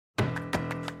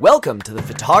Welcome to the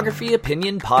Photography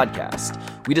Opinion Podcast.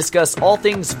 We discuss all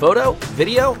things photo,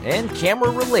 video, and camera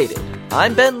related.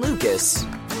 I'm Ben Lucas.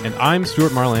 And I'm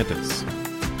Stuart Marlantis.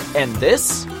 And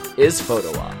this is Photo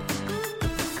Op.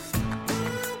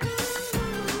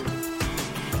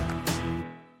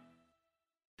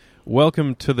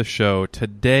 Welcome to the show.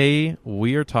 Today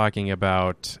we are talking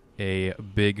about a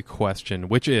big question,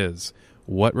 which is,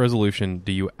 what resolution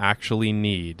do you actually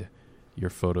need your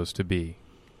photos to be?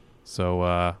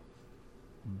 So,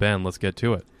 Ben, let's get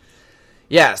to it.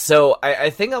 Yeah, so I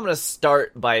think I'm going to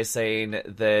start by saying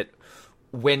that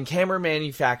when camera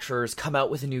manufacturers come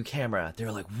out with a new camera,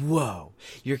 they're like, whoa,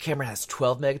 your camera has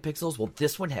 12 megapixels? Well,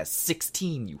 this one has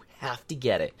 16. You have to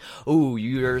get it. Oh,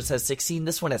 yours has 16.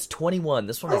 This one has 21.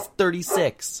 This one has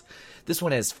 36. This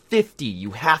one has 50.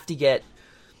 You have to get...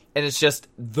 And it's just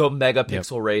the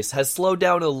megapixel race has slowed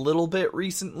down a little bit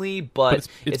recently, but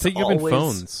it's big even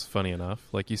phones, funny enough.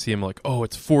 Like you see them like, oh,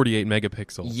 it's 48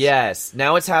 megapixels. Yes.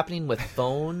 Now it's happening with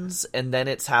phones, and then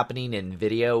it's happening in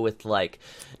video with like,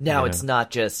 now it's not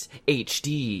just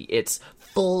HD, it's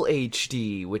full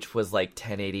HD, which was like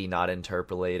 1080 not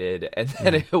interpolated, and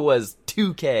then it was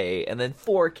 2K, and then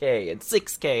 4K, and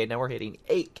 6K, and now we're hitting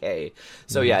 8K.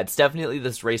 So yeah, it's definitely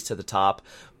this race to the top.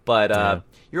 But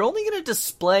you're only going to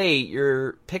display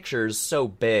your pictures so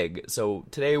big. So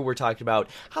today we're talking about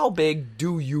how big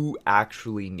do you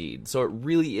actually need? So it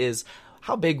really is,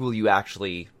 how big will you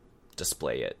actually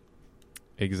display it?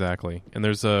 Exactly. And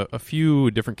there's a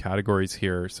few different categories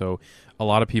here. So a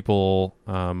lot of people,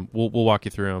 we'll walk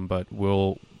you through them, but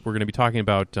we're going to be talking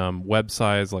about web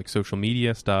size, like social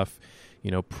media stuff,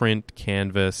 print,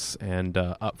 canvas, and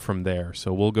up from there.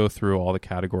 So we'll go through all the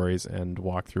categories and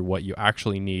walk through what you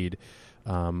actually need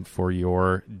for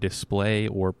your display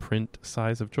or print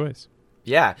size of choice.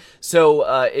 Yeah.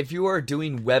 So if you are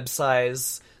doing web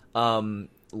size, most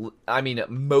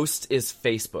is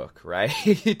Facebook,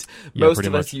 right? Most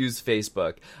of us use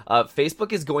Facebook.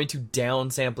 Facebook is going to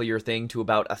downsample your thing to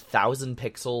about 1,000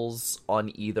 pixels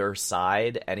on either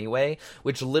side anyway,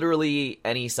 which literally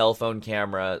any cell phone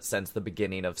camera since the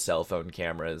beginning of cell phone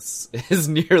cameras is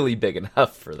nearly big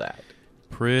enough for that.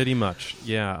 Pretty much,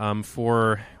 yeah.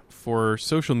 For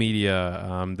social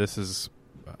media, this is,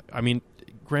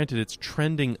 granted, it's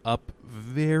trending up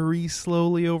very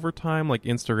slowly over time. Like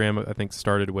Instagram, I think,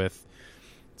 started with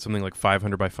something like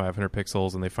 500 by 500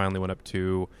 pixels, and they finally went up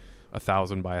to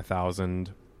 1,000 by 1,000,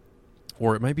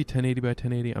 or it might be 1080 by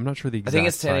 1080. I'm not sure the exact size. I think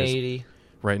it's 1080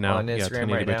 right now. On Instagram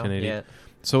 1080 right by now. 1080. Yeah.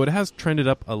 So it has trended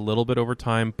up a little bit over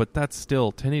time, but that's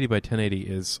still 1080 by 1080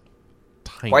 is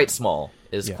tiny. Quite small.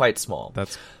 Quite small.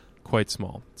 That's quite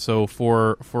small. So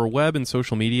for web and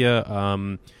social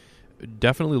media,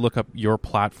 definitely look up your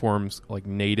platform's like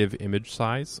native image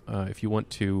size if you want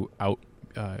to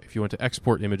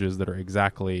export images that are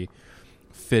exactly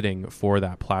fitting for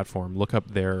that platform. Look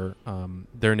up their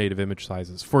native image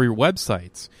sizes. For your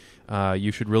websites,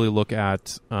 you should really look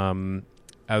at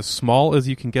as small as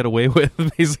you can get away with.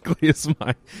 Basically, is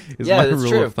my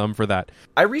rule of thumb for that.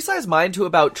 I resized mine to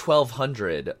about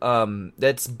 1200.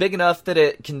 That's big enough that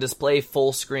it can display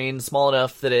full screen, small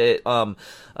enough that it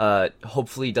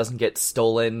hopefully doesn't get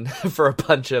stolen for a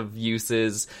bunch of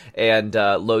uses, and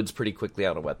loads pretty quickly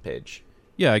on a web page.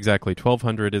 Yeah, exactly.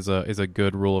 1200 is a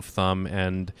good rule of thumb,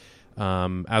 and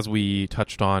as we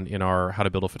touched on in our How to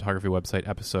Build a Photography Website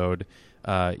episode,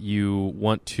 you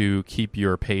want to keep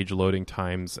your page loading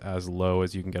times as low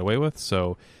as you can get away with.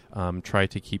 So try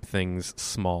to keep things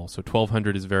small. So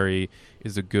 1200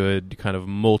 is a good kind of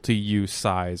multi-use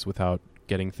size without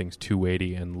getting things too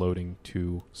weighty and loading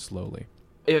too slowly.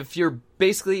 If you're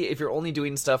only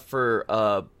doing stuff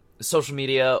for social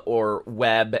media or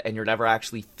web and you're never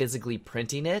actually physically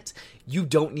printing it, you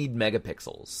don't need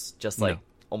megapixels. No.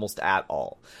 Almost at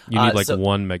all. You need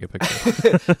 1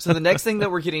 megapixel. So the next thing that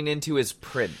we're getting into is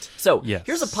print. So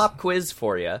Here's a pop quiz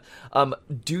for you.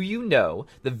 Do you know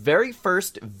the very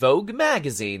first Vogue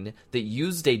magazine that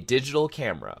used a digital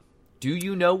camera? Do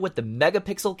you know what the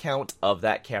megapixel count of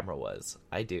that camera was?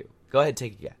 I do. Go ahead,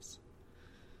 take a guess.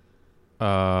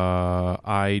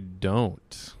 I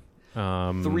don't.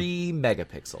 3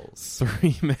 megapixels.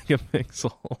 3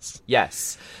 megapixels.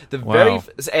 Yes. Wow.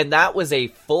 And that was a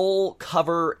full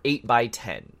cover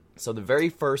 8x10. So the very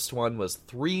first one was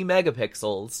 3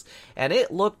 megapixels, and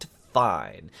it looked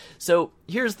fine. So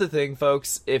here's the thing,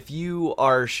 folks. If you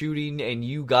are shooting and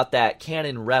you got that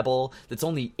Canon Rebel that's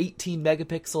only 18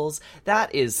 megapixels,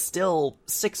 that is still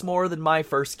 6 more than my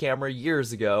first camera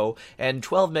years ago, and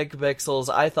 12 megapixels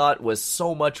I thought was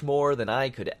so much more than I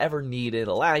could ever need in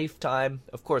a lifetime.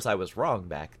 Of course, I was wrong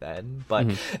back then, but...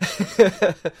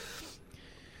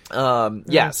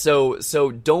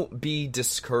 So don't be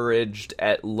discouraged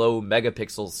at low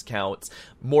megapixels counts.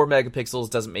 More megapixels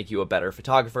doesn't make you a better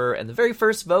photographer, and the very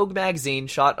first Vogue magazine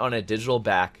shot on a digital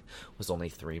back was only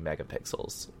 3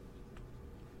 megapixels.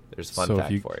 There's a fun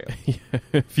fact for you.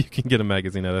 If you can get a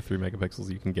magazine out of 3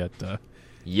 megapixels, you can get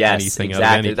yes, anything exactly.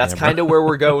 out of any That's camera. kind of where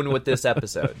we're going with this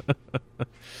episode.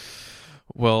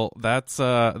 Well, that's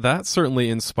certainly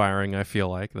inspiring. I feel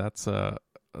like that's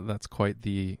quite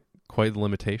the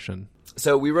limitation.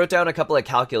 So we wrote down a couple of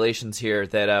calculations here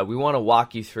that we want to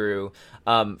walk you through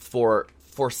for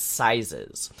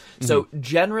sizes. So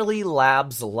generally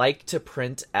labs like to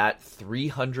print at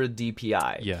 300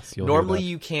 DPI. Yes, you'll normally hear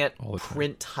that you can't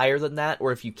print higher than that,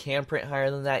 or if you can print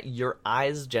higher than that, your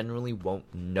eyes generally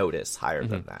won't notice higher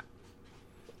than that.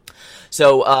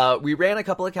 So we ran a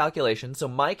couple of calculations. So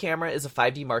my camera is a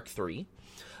 5D Mark III.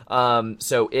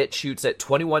 So it shoots at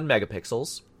 21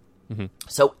 megapixels.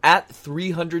 So at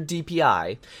 300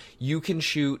 DPI, you can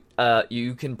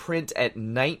print at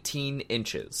 19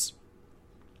 inches,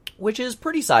 which is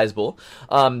pretty sizable.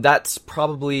 That's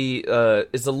probably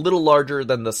is a little larger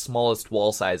than the smallest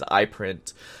wall size I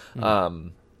print.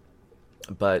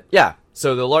 But yeah,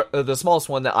 so the smallest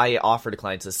one that I offer to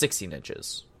clients is 16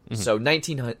 inches. So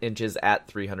 19 inches at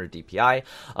 300 DPI.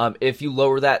 If you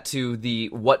lower that to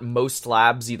what most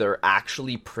labs either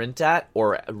actually print at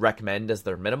or recommend as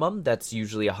their minimum, that's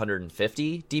usually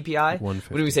 150 DPI.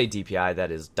 150. When we say DPI,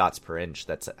 that is dots per inch.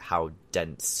 That's how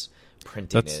dense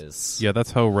printing is. Yeah,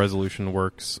 that's how resolution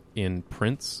works in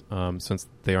prints. Since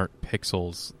they aren't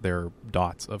pixels, they're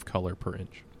dots of color per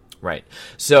inch. Right.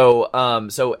 So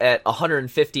at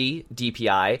 150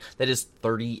 DPI, that is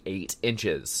 38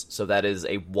 inches. So that is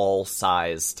a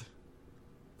wall-sized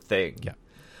thing. Yeah.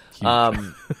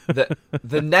 Huge.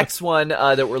 The next one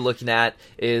that we're looking at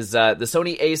is the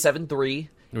Sony A7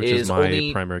 III. Which is my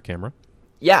primary camera.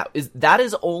 Yeah, that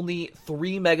is only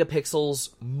 3 megapixels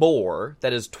more.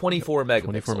 That is 24 megapixels.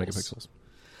 24 megapixels.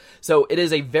 So it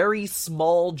is a very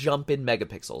small jump in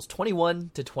megapixels,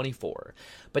 21 to 24.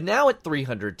 But now at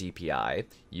 300 DPI,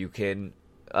 you can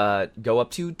go up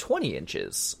to 20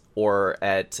 inches. Or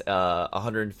at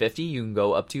 150, you can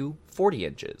go up to 40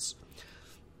 inches.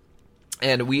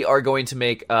 And we are going to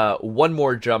make one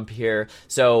more jump here.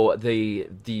 So the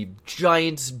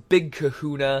giant big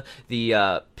kahuna,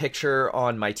 the picture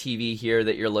on my TV here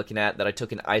that you're looking at that I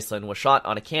took in Iceland was shot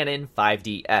on a Canon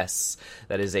 5DS.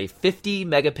 That is a 50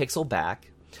 megapixel back.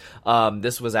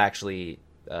 This was actually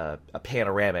a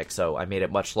panoramic, so I made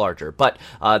it much larger. But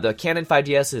the Canon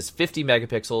 5DS is 50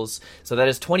 megapixels, so that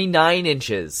is 29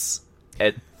 inches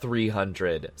at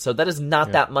 300. So that is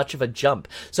not that much of a jump.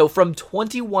 So from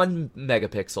 21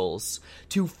 megapixels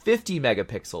to 50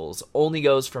 megapixels only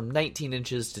goes from 19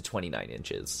 inches to 29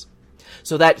 inches.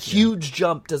 So that huge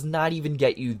jump does not even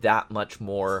get you that much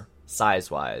more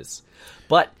size-wise.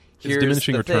 But here's it's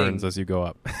diminishing the returns thing. as you go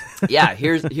up. Yeah,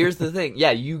 here's the thing.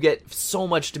 Yeah, you get so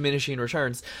much diminishing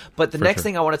returns. But the next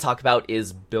thing I want to talk about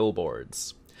is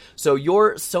billboards. So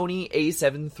your Sony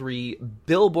A7 III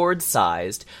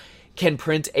billboard-sized can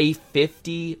print a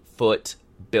 50-foot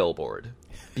billboard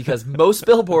because most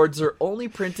billboards are only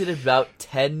printed at about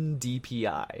 10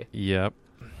 DPI. Yep.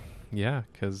 Yeah,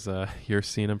 because you're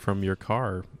seeing them from your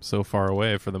car so far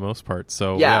away for the most part.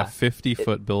 So,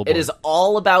 50-foot billboard. It is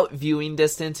all about viewing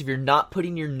distance. If you're not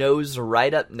putting your nose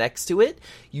right up next to it,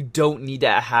 you don't need to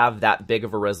have that big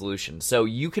of a resolution. So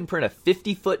you can print a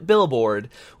 50-foot billboard,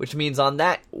 which means on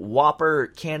that whopper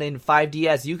Canon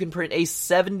 5DS, you can print a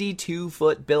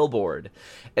 72-foot billboard.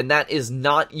 And that is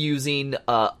not using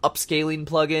upscaling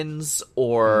plugins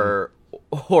or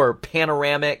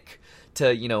panoramic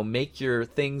to, make your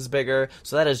things bigger.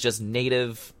 So that is just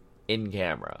native in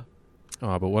camera.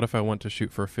 Oh, but what if I want to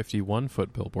shoot for a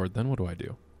 51-foot billboard? Then what do I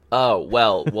do? Oh,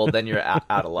 well, then you're out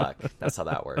of luck. That's how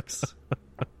that works.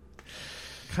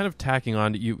 Kind of tacking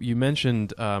on, you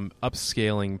mentioned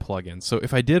upscaling plugins. So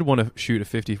if I did want to shoot a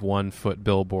 51-foot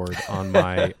billboard on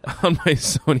my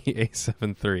Sony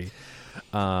A7 III,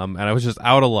 and I was just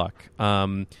out of luck,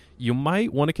 you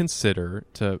might want to consider,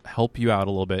 to help you out a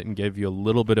little bit and give you a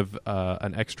little bit of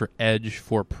an extra edge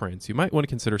for prints, you might want to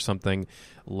consider something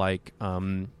like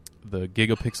the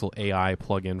Gigapixel AI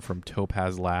plugin from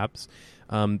Topaz Labs.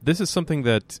 This is something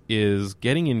that is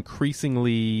getting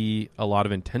increasingly a lot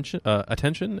of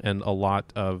attention and a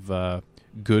lot of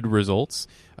good results.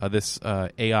 This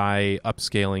AI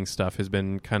upscaling stuff has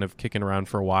been kind of kicking around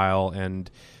for a while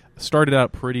and started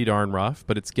out pretty darn rough,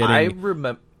 but it's getting... I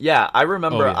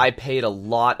remember I paid a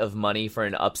lot of money for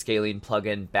an upscaling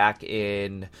plugin back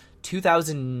in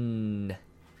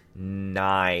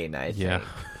 2009, I think. Yeah.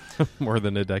 more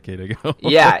than a decade ago.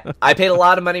 Yeah, I paid a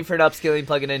lot of money for an upscaling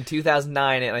plugin in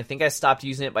 2009, and I think I stopped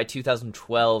using it by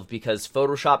 2012 because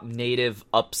Photoshop native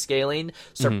upscaling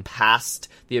surpassed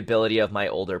the ability of my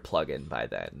older plugin by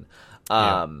then.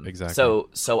 Exactly.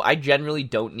 So I generally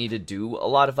don't need to do a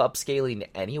lot of upscaling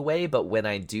anyway, but when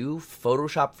I do,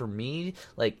 Photoshop for me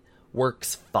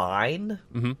works fine.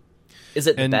 Mm-hmm. Is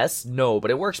it the best? No,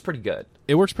 but it works pretty good.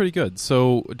 It works pretty good.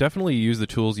 So definitely use the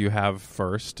tools you have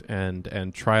first,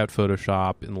 and try out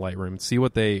Photoshop in Lightroom. See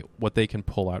what they can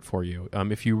pull out for you.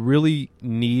 If you really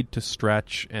need to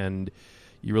stretch and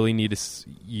you really need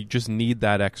you just need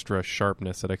that extra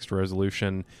sharpness, that extra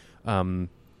resolution.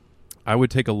 I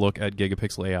would take a look at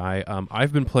Gigapixel AI.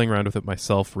 I've been playing around with it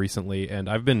myself recently, and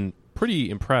I've been pretty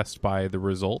impressed by the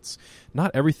results.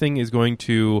 Not everything is going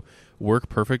to work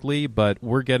perfectly, but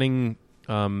we're getting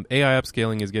AI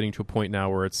upscaling is getting to a point now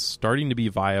where it's starting to be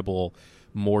viable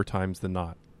more times than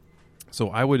not. So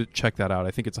I would check that out.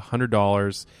 I think it's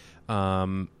 $100,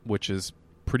 which is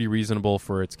pretty reasonable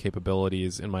for its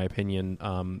capabilities, in my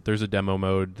opinion. There's a demo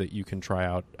mode that you can try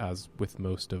out, as with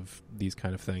most of these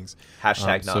kind of things.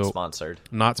 Hashtag not sponsored.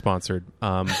 Not sponsored.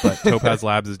 But Topaz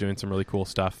Labs is doing some really cool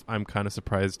stuff. I'm kind of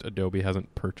surprised Adobe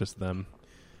hasn't purchased them.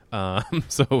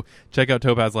 So check out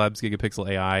Topaz Labs Gigapixel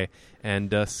AI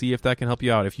and see if that can help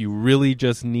you out. If you really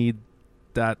just need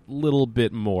that little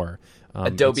bit more.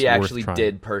 Adobe actually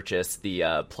did purchase the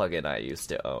plugin I used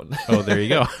to own. Oh, there you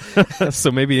go.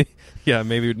 So maybe now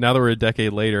that we're a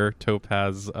decade later,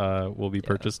 Topaz will be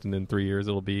purchased, and in 3 years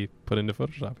it'll be put into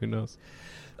Photoshop. Who knows?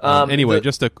 Anyway,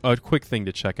 just a quick thing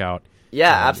to check out.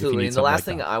 Yeah, absolutely. And the last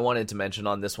thing I wanted to mention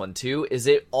on this one, too, is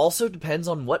it also depends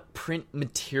on what print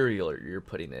material you're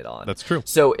putting it on. That's true.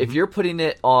 So if you're putting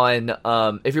it on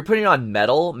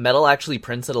metal actually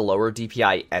prints at a lower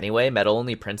DPI anyway. Metal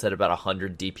only prints at about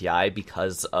 100 DPI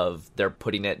because of they're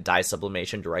putting it dye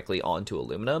sublimation directly onto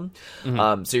aluminum.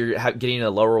 Mm-hmm. So you're getting a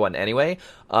lower one anyway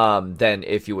than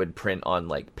if you would print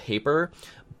on paper.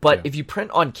 But if you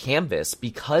print on canvas,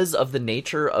 because of the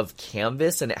nature of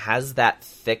canvas and it has that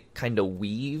thick kind of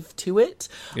weave to it,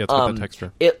 it's got that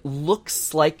texture. It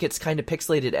looks like it's kind of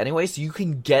pixelated anyway, so you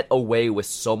can get away with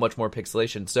so much more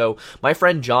pixelation. So my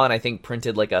friend John, I think,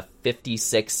 printed a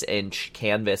 56-inch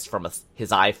canvas from his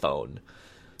iPhone.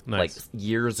 Nice.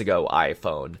 Years ago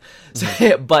iPhone.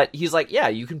 So, but he's like, yeah,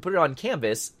 you can put it on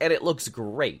canvas and it looks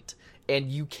great.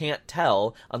 And you can't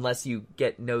tell unless you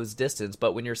get nose distance,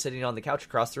 but when you're sitting on the couch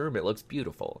across the room, it looks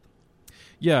beautiful.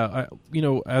 Yeah,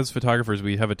 as photographers,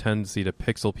 we have a tendency to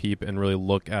pixel peep and really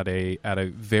look at a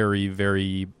very,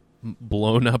 very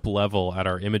blown up level at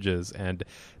our images, and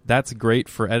that's great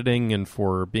for editing and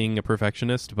for being a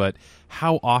perfectionist, but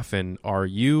how often are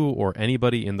you or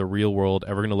anybody in the real world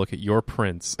ever going to look at your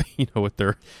prints with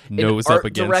their nose up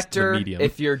against the medium?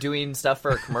 If you're doing stuff for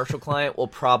a commercial client, will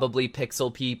probably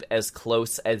pixel peep as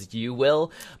close as you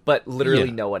will, but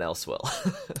literally no one else will.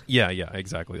 yeah,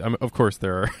 exactly. Of course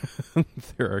there are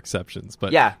there are exceptions,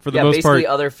 but for the most part,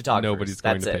 other photographers, nobody's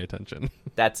going to pay attention.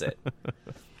 That's it.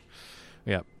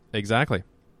 Yeah. Exactly.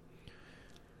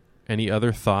 Any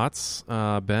other thoughts,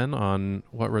 Ben, on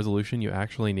what resolution you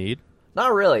actually need?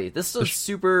 Not really. This is a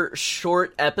super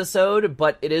short episode,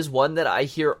 but it is one that I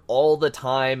hear all the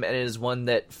time, and it is one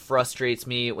that frustrates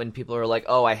me when people are like,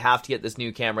 oh, I have to get this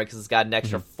new camera because it's got an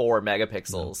extra 4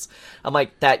 megapixels. I'm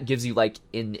like, that gives you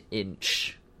an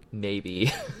inch,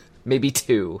 maybe. Maybe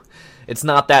 2. It's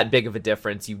not that big of a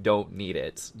difference. You don't need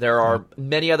it. There are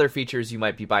many other features you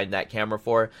might be buying that camera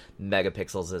for.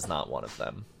 Megapixels is not one of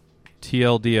them.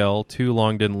 TLDL, too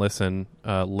long didn't listen.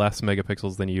 Less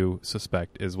megapixels than you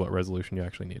suspect is what resolution you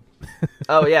actually need.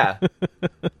 Oh, yeah.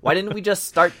 Why didn't we just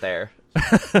start there?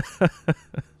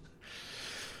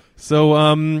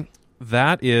 So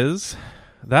that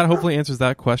hopefully answers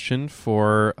that question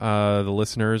for the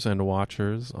listeners and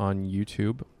watchers on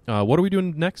YouTube. What are we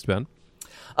doing next, Ben?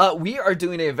 We are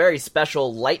doing a very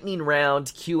special lightning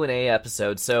round Q&A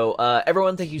episode. So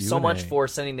everyone, thank you so much for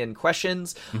sending in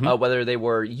questions, whether they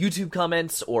were YouTube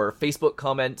comments or Facebook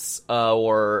comments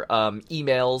or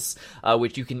emails,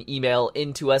 which you can email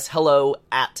into us,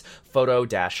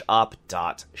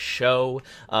 hello@photo-op.show.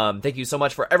 Thank you so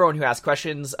much for everyone who asked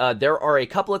questions. There are a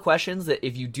couple of questions that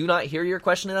if you do not hear your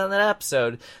question on that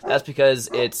episode, that's because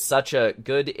it's such a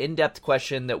good in-depth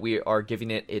question that we are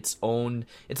giving it its own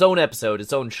episode,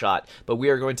 its own shot. But we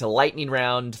are going to lightning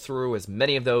round through as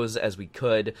many of those as we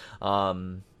could.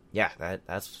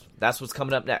 That's what's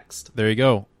coming up next. There you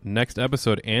go. Next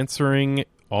episode, answering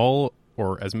all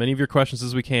or as many of your questions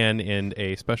as we can in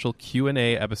a special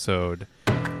Q&A episode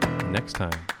next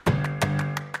time.